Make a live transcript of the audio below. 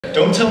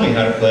Don't tell me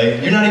how to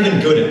play. You're not even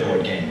good at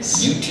board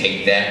games. You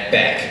take that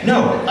back.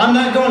 No, I'm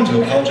not going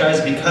to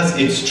apologize because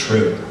it's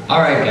true.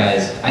 Alright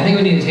guys, I think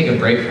we need to take a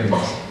break from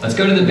this. Let's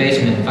go to the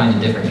basement and find a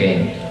different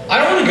game. I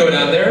don't want to go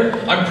down there.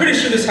 I'm pretty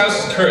sure this house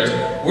is cursed.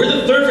 We're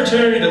the third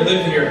fraternity to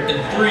live here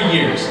in 3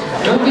 years.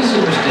 Don't be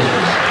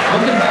superstitious.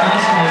 What could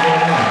possibly go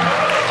wrong?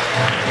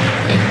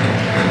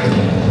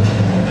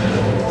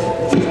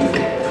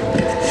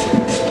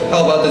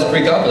 How about this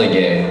Greek-Opoly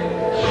game?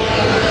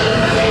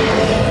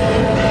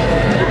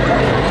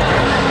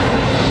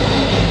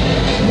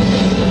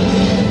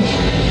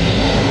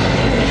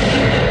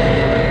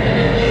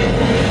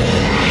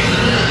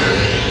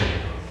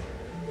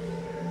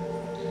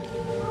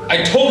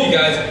 I told you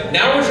guys,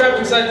 now we're trapped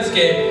inside this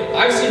game.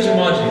 I've seen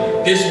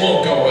Jumanji. This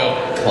won't go well.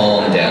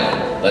 Calm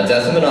down. Let's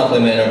ask the Monopoly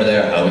man over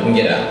there how we can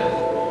get out.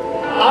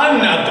 I'm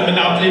not the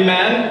Monopoly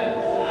man.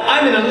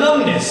 I'm an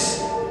alumnus.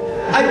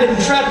 I've been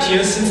trapped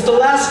here since the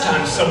last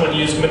time someone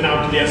used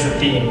Monopoly as a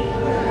theme.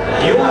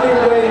 The only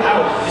way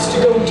out is to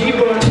go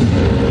deeper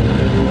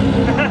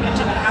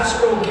into the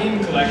Hasbro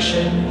game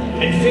collection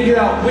and figure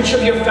out which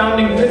of your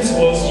founding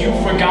principles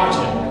you've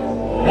forgotten.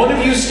 One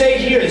of you stay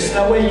here so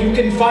that way you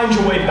can find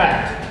your way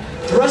back.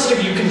 The rest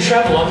of you can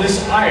travel on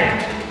this iron.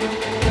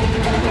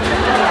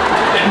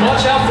 And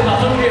watch out for the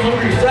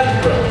hungry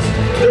frat bros.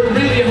 They're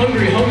really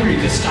hungry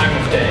this time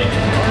of day.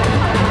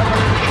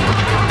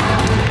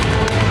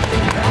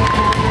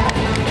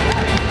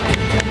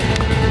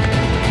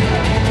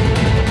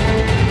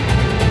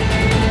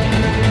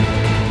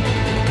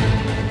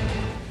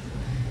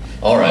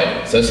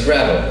 Alright, so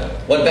Scrabble.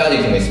 What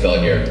value can we spell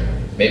here?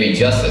 Maybe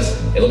justice.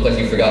 It looked like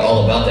you forgot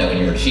all about that when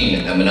you were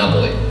cheating at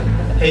Monopoly.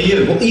 Hey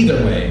you, well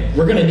either way,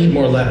 we're gonna need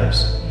more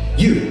letters.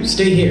 You,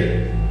 stay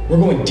here. We're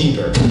going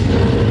deeper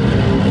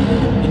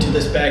into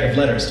this bag of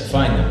letters to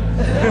find them.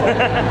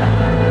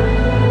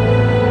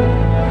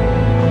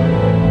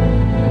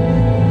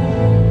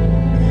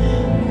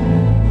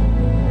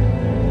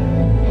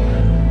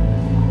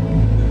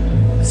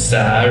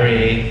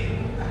 Sorry.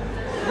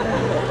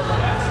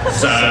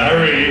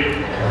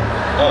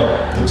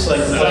 Oh, looks like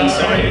we're playing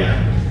sorry now.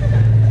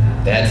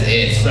 That's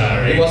it.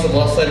 Sorry. We must have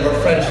lost sight of our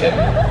friendship.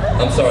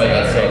 I'm sorry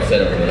I got so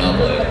upset over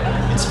Monopoly.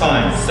 It's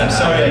fine. I'm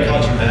sorry I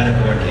called you bad at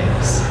board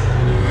games.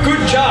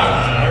 Good job!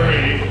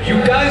 You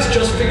guys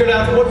just figured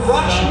out what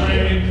brought you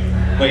here.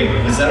 Wait,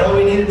 was that all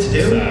we needed to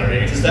do?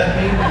 Does that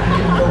mean we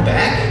can go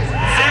back?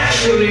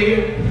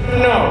 Actually,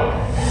 no.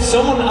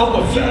 Someone up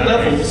a few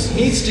levels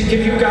needs to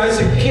give you guys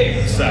a kick.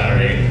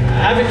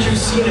 Haven't you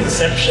seen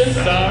Inception?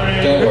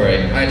 Don't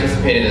worry, I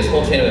anticipated this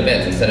whole chain of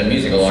events and set a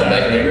music alarm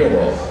back in the real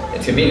world.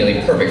 It's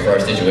conveniently perfect for our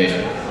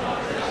situation.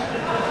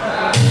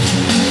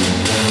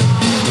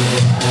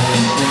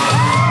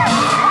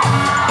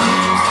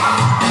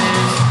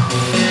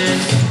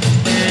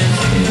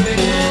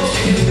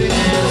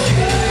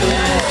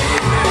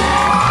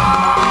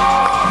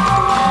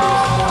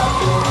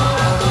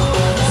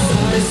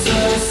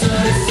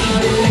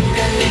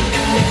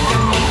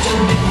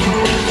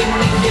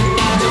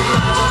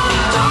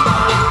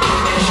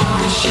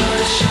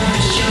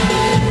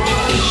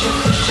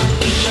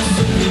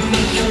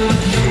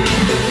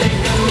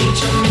 Meet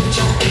your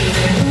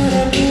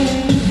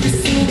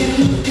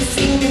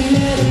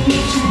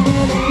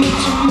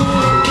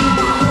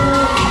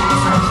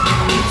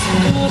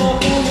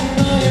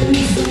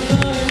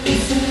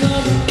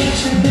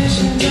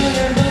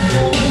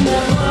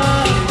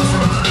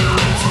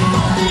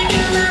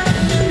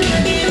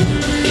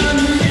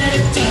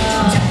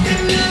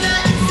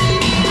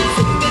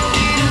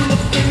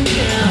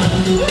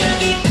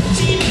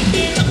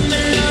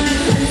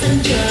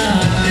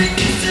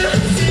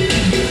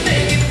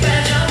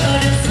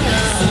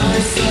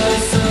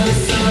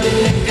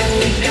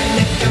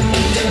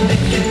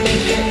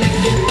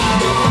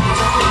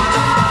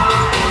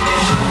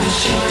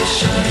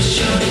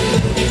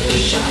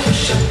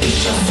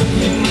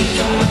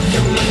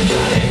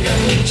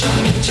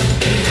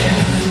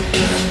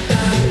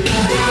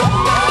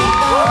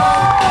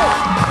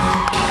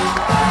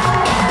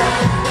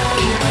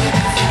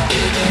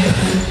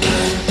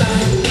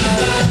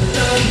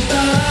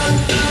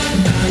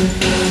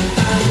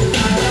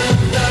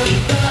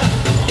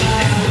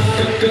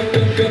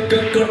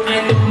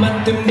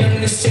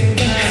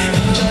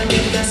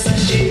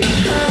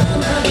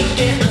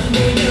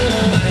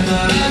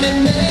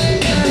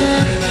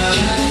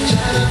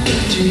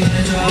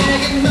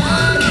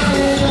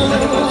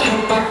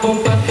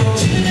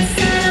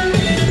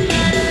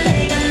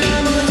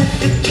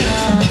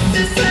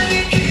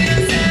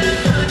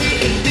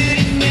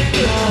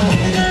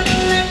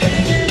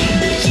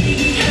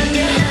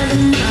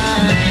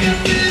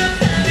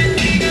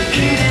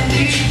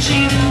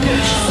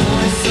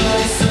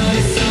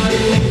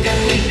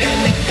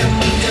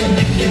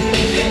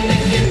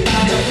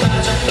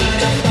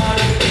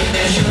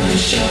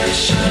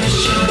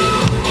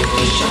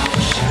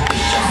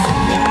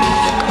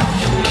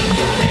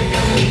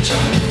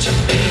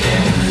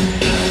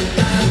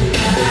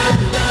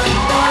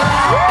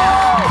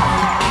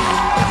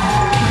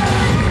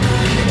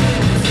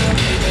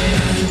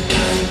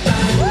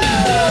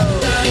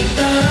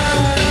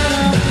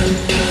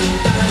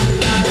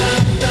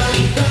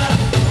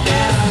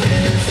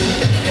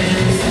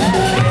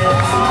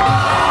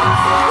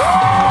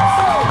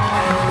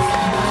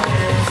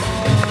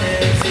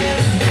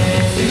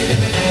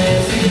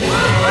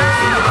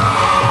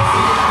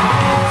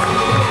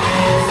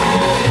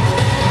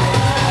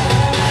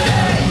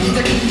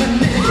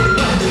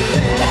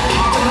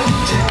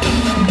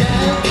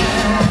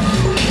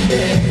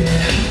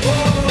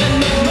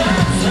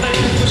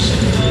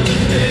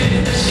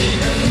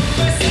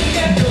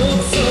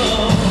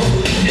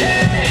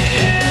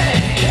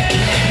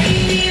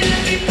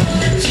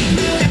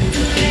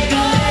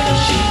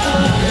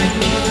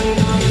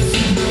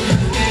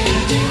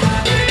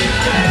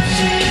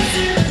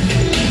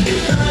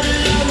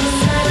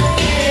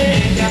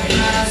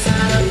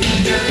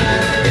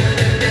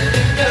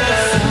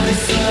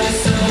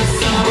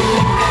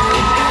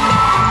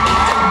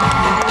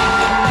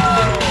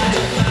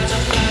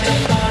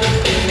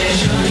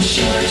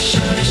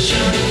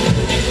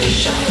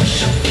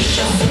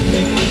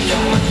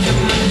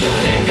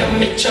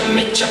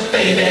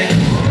baby.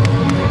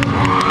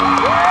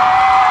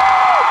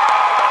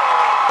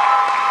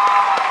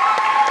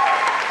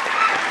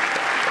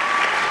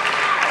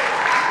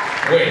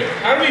 Wait,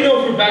 how do we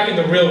know if we're back in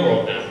the real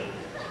world now?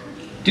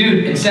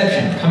 Dude,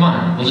 Inception, come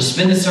on. We'll just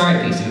spin the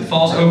sorry piece. If it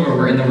falls over,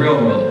 we're in the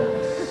real world.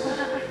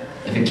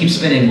 If it keeps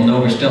spinning, we'll know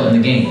we're still in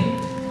the game.